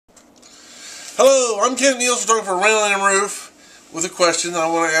Hello, I'm Canon photographer RandallMRueff with a question I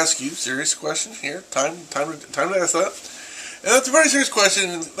want to ask you. Serious question here. Time to ask that. And that's a very serious question,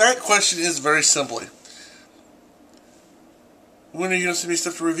 and that question is very simply: when are you going to send me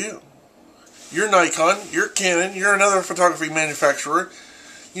stuff to review? You're Nikon, you're Canon, you're another photography manufacturer.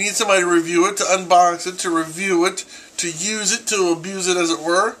 You need somebody to review it, to unbox it, to review it, to use it, to abuse it, as it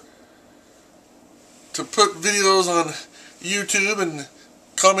were. To put videos on YouTube and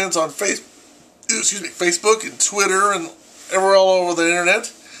comments on Facebook and Twitter and everywhere all over the internet.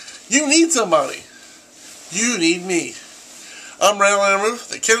 You need somebody. You need me. I'm RandallMRueff,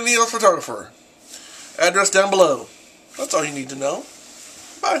 the Canon EOS photographer. Address down below. That's all you need to know.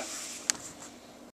 Bye.